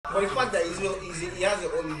the fact that he has a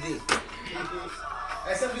holiday.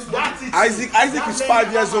 Isaac is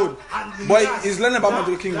 5 years old, but he's learning about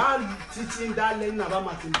Martin Luther King. That learning about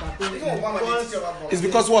Martin Luther King it's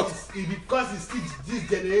because what? It's because it's still this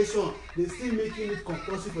generation. They're still making it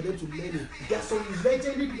compulsory for them to learn it. There's some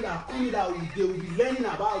legendary people that are coming that they will be learning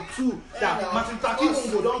about too. That Martin Luther King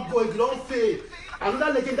don't go, it don't fail.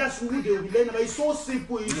 Another legend, that's who they will be learning about. It's so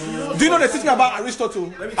simple. Do you know they teach me about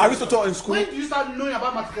Aristotle? Aristotle in school. When do you start knowing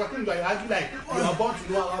about Martin Luther King? You argue like you are born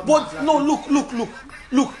to know about. But no, look.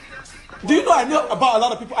 Do you know I know about a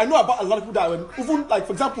lot of people? I know about a lot of people that even like,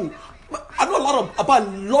 for example, I know about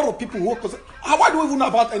a lot of people who. Cause why do we even know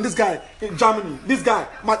about this guy in Germany? This guy,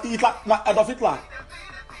 Adolf Hitler.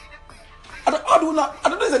 How do we know? I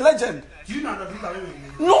don't know. He's a legend. Do you know Adolf Hitler?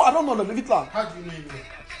 No, I don't know Adolf Hitler. How do you know him?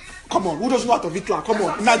 Come on, who doesn't know Adolf Hitler? Come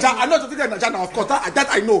on, Naja. I know Adolf Hitler in Naja now. Of course, that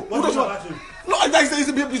I know. What do you know about him? No,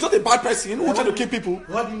 he's not a bad person who trying to kill people.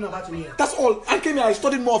 What do you know about him here? That's all. I came here, I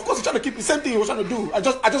studied more. Of course, he's trying to keep the same thing he was trying to do. I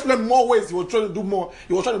just learned more ways. He was trying to do more.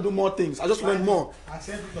 He was trying to do more things. I just learned more.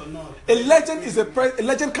 Accept it or not. A legend is a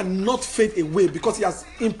legend cannot fade away because he has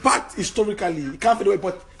impact historically. It can't fade away,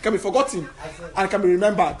 but it can be forgotten and can be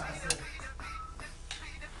remembered.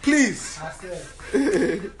 Please. Accept.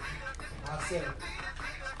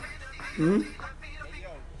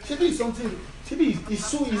 Maybe it's something. Maybe it's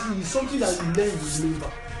so easy. It's something that you learn, you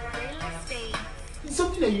remember. It's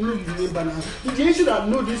something that you know, you remember now. The generation that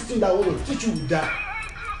know this thing that will teach you will die.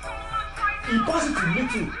 You pass it to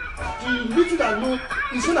little. The little that know,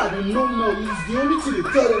 it's not that they know more. It's the only thing they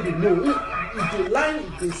tell them they know. If they lie,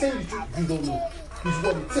 if they say the truth, you don't know. It's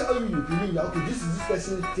what they tell you, you believe that, okay, this is this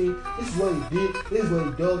person's thing, this is what he did, this is what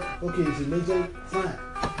he does, okay, it's a legend, fine.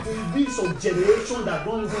 There will be some generation that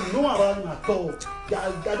don't even know about him at all.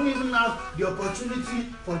 That don't even have the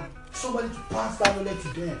opportunity for somebody to pass that knowledge to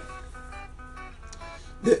them.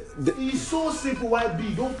 It's so simple, why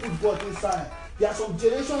be? Don't put God inside. There are some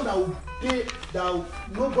generation that will pay, that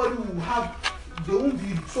nobody will have. They won't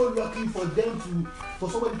be so lucky for them for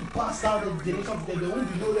somebody to pass down the generation to them. There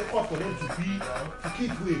won't be no record for them to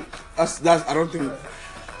keep with. That's I don't think.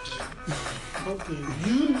 Okay,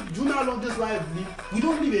 you know how long this life live? We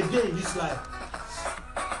don't live a day in this life.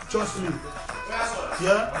 Trust me.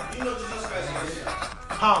 Yeah? You know Jesus Christ is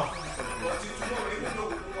how?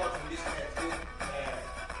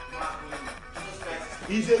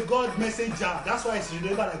 He's a God messenger. That's why it's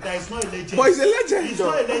remembered like that. It's not a legend. But he's a legend. He's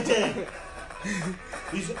not a legend.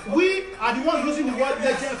 We are the ones using the word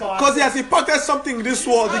legend for our. Because he has impacted something in this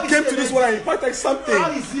world. He came to this world and impacted something.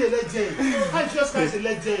 How is he a legend? How is Jesus Christ a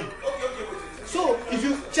legend? So if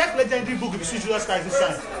you check legendary book, if you see Jesus Christ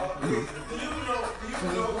inside.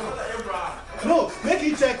 No, make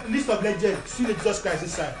you check list of legends. See the Jesus Christ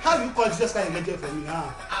inside. How do you call Jesus Christ a legend for me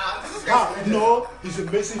now? No, he's a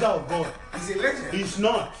messenger of God. He's a legend. He's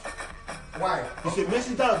not. Why? He's a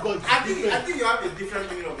messenger of God. I think you have a different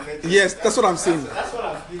meaning of legend. Yes, that's what I'm saying. That's what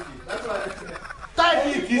I'm thinking. That's what I'm thinking. Type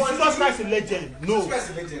it. Is Jesus Christ a legend? No. Jesus Christ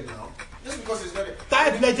is a legend now. Just because it's not a...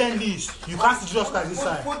 Type legend list. You can't see Jesus Christ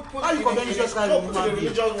inside. How you compare Jesus Christ with human being?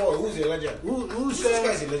 Religious war. Who's a legend? Who Jesus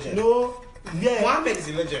Christ is a legend. No. Where? Muhammad is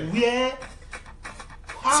a legend. Where?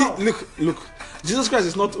 How? See, look. Jesus Christ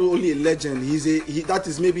is not only a legend. That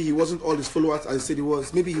is, maybe he wasn't all his followers as I said he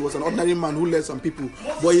was. Maybe he was an ordinary man who led some people,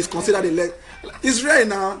 but he's considered a legend. Israel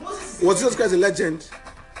now, was Jesus Christ a legend?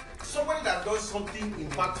 Somebody that does something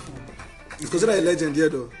impactful. He's considered a legend here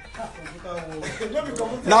though.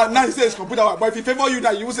 Now he says computer one, but if he favor you, now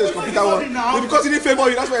you will say it's computer one. Because he didn't favor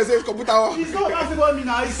you, that's why he says computer one. He's not about favor me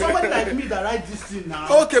now. It's somebody like me that writes this thing now.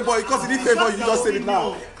 Okay, but because he didn't favor you, just say it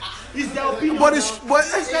now. It's their opinion. But it's not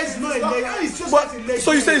a legend. It's just but, a legend.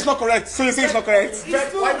 so you say it's not correct. So you say it's not correct.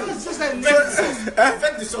 It's just a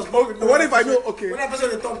legend. What if I know? Okay. When I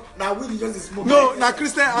person they talk, now we just smoke. No, now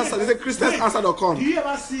Christian answer. They say ChristianAnswer.com. Do you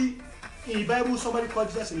ever see in the Bible somebody called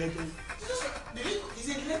Jesus a legend?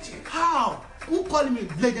 He's a legend. How? Who called him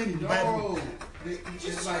a legend in the Bible?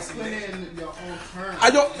 Just like explaining your own terms.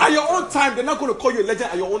 At your own time, they're not going to call you a legend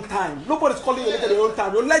at your own time. Nobody's calling you a legend at your own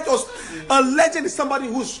time. A legend is somebody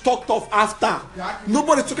who's talked of after.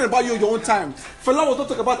 Nobody's talking about you at your own time. Fela was not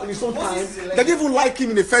talking about in his own time. They didn't even like him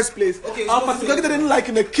in the first place. Okay, particularly they didn't like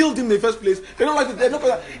him. They killed him in the first place. They don't like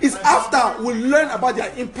it. It's after we learn about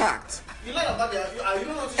their impact. You learn about their. You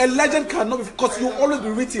don't know. A legend cannot be, because you always be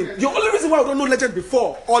written. The only reason why we don't know legend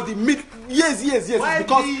before or the years is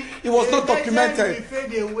because it was not documented. Legend will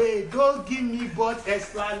fade away. Don't give me but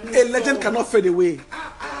explanation. A legend cannot fade away.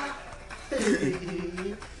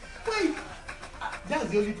 Wait, that's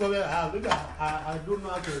the only problem I have. Maybe I don't know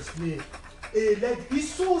how to explain. A legend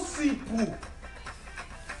is so simple.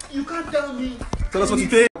 You can't tell me. Tell us what you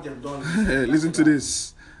think. they've done. Listen to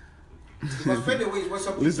this. Because fade away is what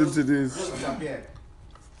something Listen to this. just disappear.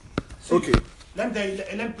 Okay. Let me tell you,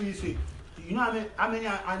 let me put it this way. You know how many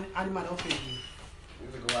animals don't fade away?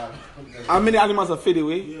 How many animals have fade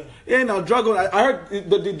away? Yeah. Yeah, now dragon. I heard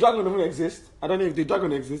the dragon don't exist. I don't know if the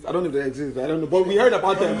dragon exists. I don't know if they exist. I don't know. But we heard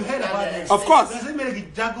about them. You heard about them. Of course. Does it mean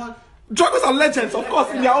like dragon? Dragons are legends, of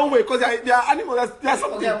course, in their own way, because they are animals. They are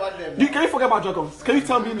something. Forget about them. Can you forget about dragons? Can you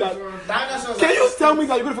tell me that? Dinosaurs. Can you tell me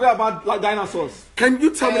that you're going to forget about like dinosaurs? Can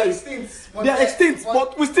you tell me that? extinct. They are extinct,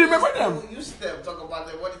 but we still remember them. We used to talk about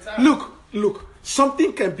them all the time. Look.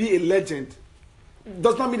 Something can be a legend.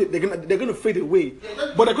 Does not mean that they're gonna fade away,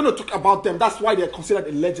 but they're gonna talk about them. That's why they're considered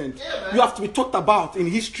a legend. Yeah, you have to be talked about in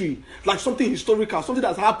history, like something historical, something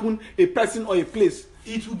that's happened, a person or a place.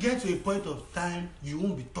 It will get to a point of time you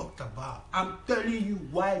won't be talked about. I'm telling you,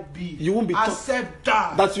 YB. You won't be accept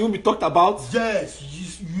that. That you won't be talked about. Yes,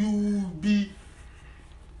 you will be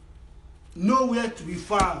nowhere to be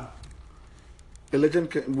found. A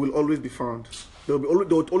legend will always be found. They will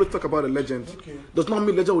always talk about a legend. Okay. Does not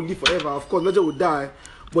mean legend will live forever. Of course, legend will die,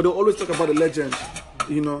 but they'll always talk about a legend.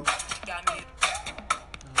 You know.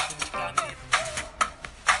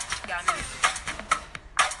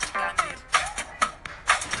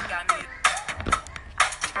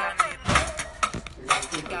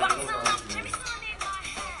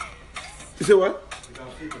 You say what?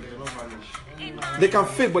 They can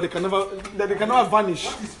fade, but they can never vanish.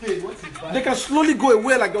 What is fade? What is bad? They can slowly go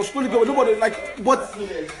away, like they'll slowly go away. Nobody like, but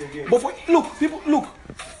for look.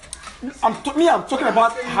 I'm talking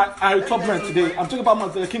about Harry Tubman today. I'm talking about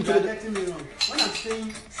Martin Luther King You are today. getting me wrong. When I'm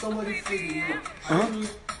saying somebody fade away, I mean,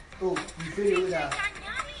 oh, you fade away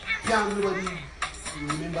that nobody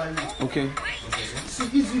remember you. Okay. See,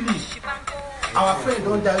 easily, our friend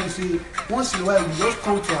don't die. We say once in a while we just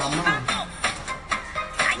come to our mind.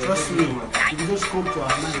 Trust me, we just come to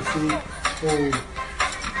our mind and say,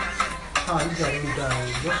 oh, this guy don't die.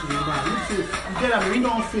 Just remember. You get that, you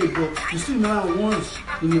don't fade, but you still remember once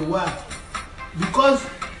in a while. Because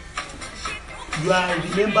you are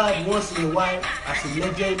remembered once in a while as a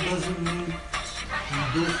legend doesn't mean you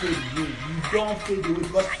don't fade away. You don't fade away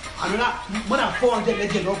because another more than 400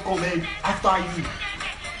 legends don't come in after you.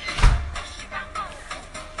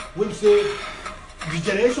 When you say the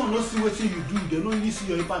generation don't see what you do, they don't really see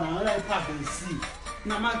your impact, and another impact they see.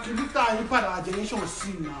 Now Martin Luther impact our generation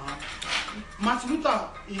see now. Martin Luther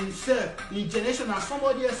himself in generation and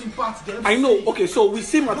somebody else impact them. I know. Okay, so we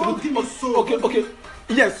see Martin Don't give me Luther. so. Okay.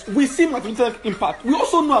 Yes, we see Martin Luther impact. We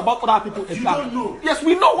also know about other people impact. You don't know. Yes,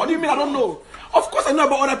 we know. What do you mean? I don't know. Of course, I know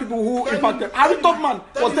about other people who impacted. Harry Tubman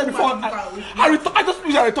was there before. I just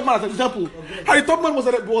use Harry Tubman as an example. Okay. Harry Tubman was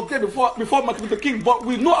there before Martin Luther King, but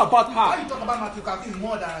we know about her. Why you talk about Martin Luther King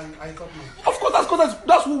more than Harry Tubman? Of course,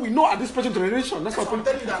 that's who we know at this present generation. That's what I'm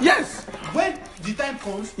telling you that. Yes. When the time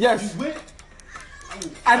comes, yes. The way,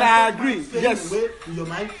 and I agree. Yes. In your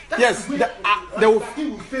mind, yes. They will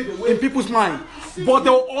fade away in people's mind, but they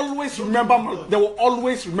will always remember. They will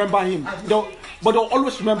always remember him. But they'll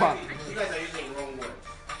always remember. You guys are using the wrong word.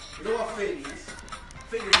 You know what fade is?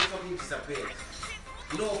 Fade is something disappears.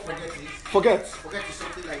 You know what forget is? Forget. Forget is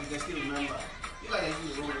something that you can still remember. You guys are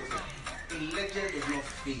using the wrong word. A legend does not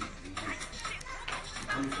fade.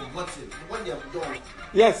 And forgotten. What they have done.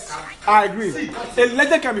 Yes, I agree. A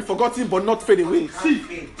legend can be forgotten but not fade away.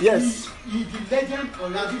 Yes. The legend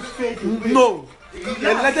already fade away. No.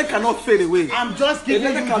 A legend cannot fade away. I'm just giving a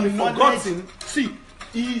legend you can the be knowledge. forgotten. See,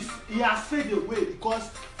 he has faded away because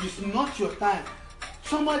it's not your time.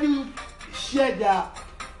 Somebody share their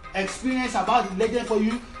experience about the legend for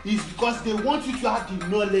you is because they want you to have the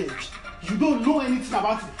knowledge. You don't know anything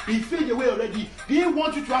about it. It faded away already. They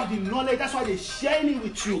want you to have the knowledge. That's why they're sharing it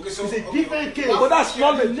with you. Okay, so, it's a different case. But that's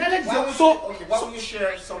knowledge. Why would you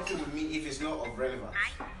share something with me if it's not of relevance?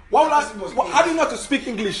 How do you know how to speak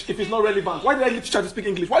English if it's not relevant? Why did I need to try to speak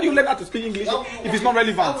English? Why do you learn how to speak English if it's not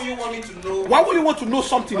relevant? Why would you want me to know? Why would you want to know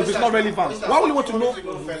something if it's not relevant? Why would you want to know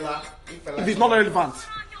if it's not relevant?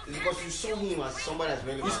 It's because you saw him as somebody that's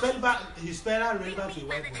relevant. He's relevant to a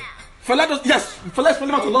white boy. Fela is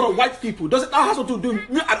relevant to a lot of white people. Does it that has to do?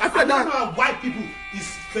 I feel that not white people. Is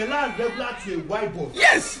Fela regular to a white boy?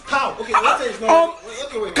 Yes. How? Okay, let's say it's not.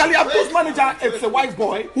 Kali Abdul's manager is a white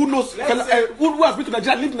boy who knows Fela, who has been to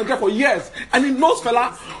Nigeria, lived in Nigeria for years, and he knows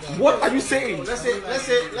Fela. What are you saying? Let's say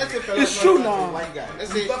Fela. It's true now. White guy.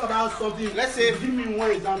 Let's say talk about something. Let's say give me one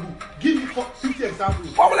example. Give me 50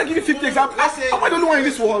 examples. Why would I give you 50 examples? Am I the only one in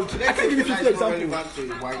this world? I can't give you 50 examples.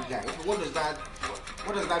 To a white guy. What does that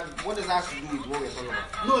have to do with what we're talking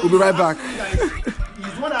about? No, we'll be right back.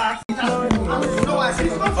 He's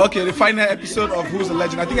Okay, the final episode of Who's the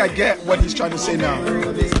Legend. I think I get what he's trying to say now.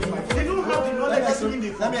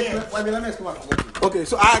 Let me explain. Okay,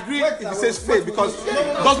 so I agree if it says fade because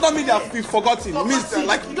does not mean they have been forgotten. It means that,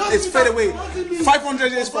 like it's fade away.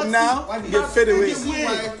 500 years from now, they fade away.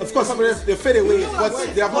 Of course, they fade away, but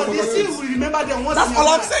they have not forgotten. Remember them once. That's all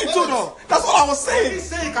I'm saying too, though. That's all I was saying. You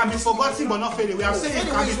say it can be forgotten but not fade away. I'm saying it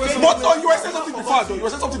can be fade away. But no, you were saying something before, though. You were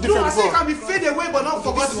saying something different I say it before. can be fade away but not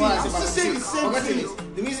forgotten. I'm still saying the same thing.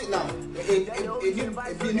 The music now,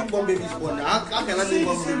 a newborn baby is born. How can I say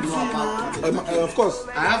newborn baby know about? Of course.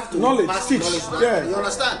 I have to knowledge, pass teach. knowledge. Yeah. You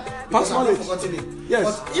understand? Pass Because I've not knowledge. forgotten it.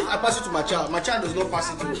 Yes. But if I pass it to my child does not pass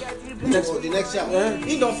it to the next child.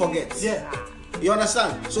 He don't forget. Yeah. You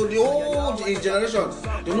understand? So the old generation,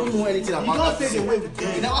 they don't know anything about don't that. fade away with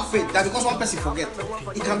them. It never fade. That because one person forget,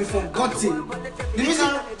 it can be forgotten. The music,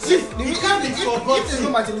 It can't be forgotten. If there's no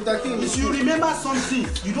Martin Luther King, If you remember something,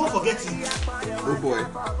 you don't forget it. Oh boy.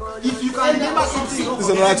 If you can remember something, you don't This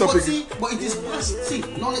is forget another it. topic. But it is passed. See,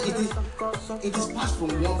 knowledge. It is passed from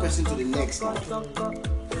one person to the next.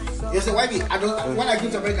 You say, why me? When I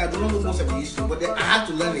came to America, I don't know most of the history, but then I had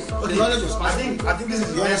to learn it. The knowledge was passed. I think this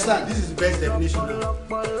is You understand? This is the best definition now.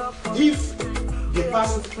 If the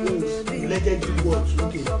person owns the legendary words,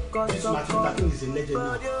 okay, this Martin Luther King is a legend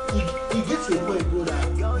now. He gets to a point, bro, that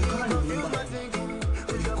he can't remember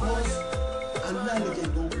because another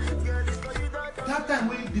legend don't come. That time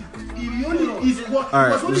when he only is what. All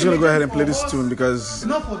right, I'm just gonna go ahead and play this tune because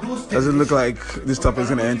not for those doesn't look like this topic is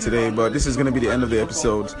gonna end today, but this is gonna be the end of the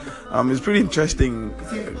episode. It's pretty interesting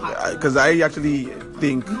because I actually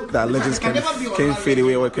think that legends can fade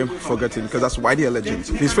away or can be forgotten because that's why they are legends.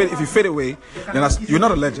 If you fade away, then you're not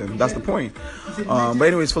a legend. That's the point. But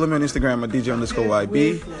anyways, follow me on Instagram at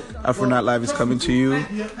DJ_YB. Afro Night Live is coming to you.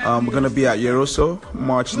 We're gonna be at Yeroso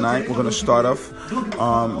March 9th. We're gonna start off.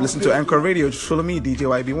 Listen to Anchor Radio. Just follow me,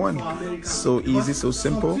 DJYB1. So easy, so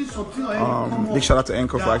simple. Big shout out to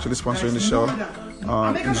Anchor for actually sponsoring the show.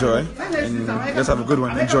 Enjoy and let's have a good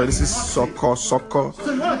one. Enjoy. This is Soccer, a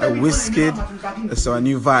Wizkid. It's our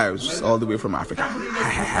new vibes all the way from Africa.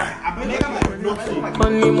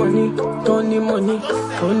 Only money,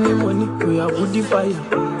 we are woody fire,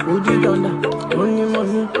 woody thunder. Only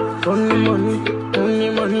money.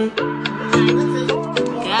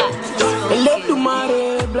 Let the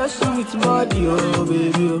mare bless you with body, oh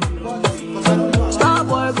baby. Star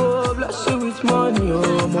boy go bless you with money,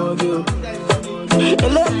 oh my girl.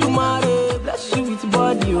 Let the mare bless you with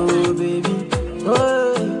body, oh baby.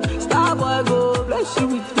 Oh, star boy go bless you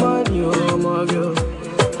with money, oh my girl.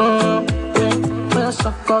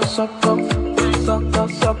 Sucker,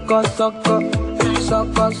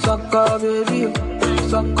 baby.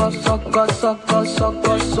 Sucker.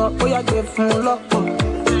 Oh, yeah, give him lock. Oh,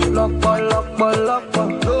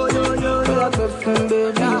 yeah, give him,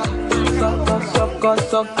 baby.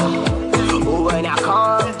 Sucker. Oh, when I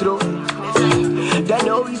come through, they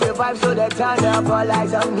know we survive, so they turn up all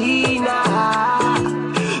eyes on me now.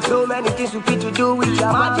 So many things we fit to do with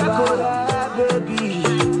your mother, baby.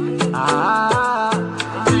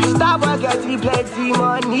 Starbucks gets me plenty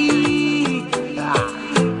money.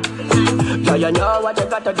 Yeah, you know what you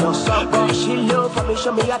gotta do. She love for me,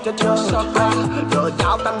 show me how to do. No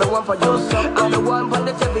doubt I'm the one for you. I'm the one for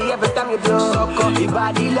the TV every time you do. Your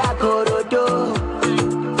body like Orodo.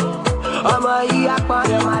 I'm a yak on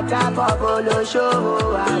my type of polo show.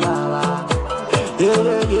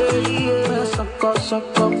 Yeah.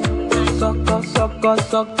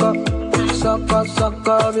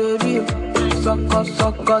 Sucker, baby. Sucker.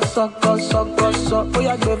 Oh,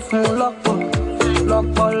 yeah, give him lock. Oh,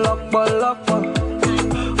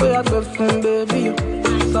 yeah, give him, baby.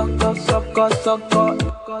 Sucker.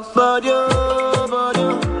 Body,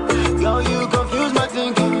 girl, you confuse my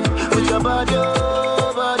thinking with your body.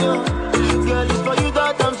 Girl, it's for you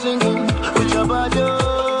that I'm singing with your body.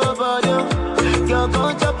 Girl,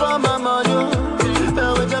 come chop on my money.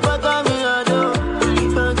 With your back on me, I do.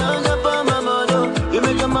 Come chop on my money. You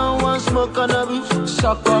make a man want smoke cannabis.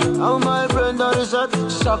 Sucker. How my friend on the set.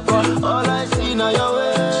 Sucker. All I see now your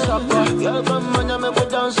way. Sucker. Girl, come on, you make me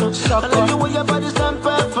dance. Sucker. I like the way your body stand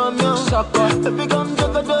back from you. Sucker. Baby, come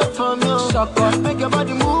take a dip from you. Sucker. Make your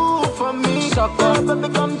body move for me. Sucker. Baby,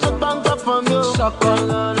 come take bank up from you. Sucker.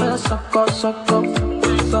 Baby. Sucker.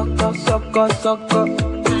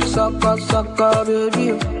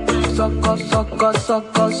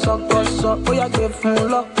 Oh, yeah, give him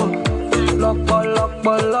lock.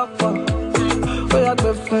 Oh, yeah,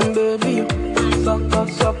 give him, baby. Sucker.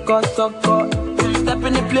 Step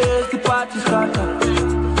in the place, the party starter.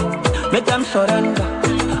 Make them surrender.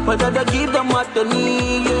 Whether they give them what they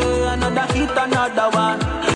need, yeah, another hit, another one.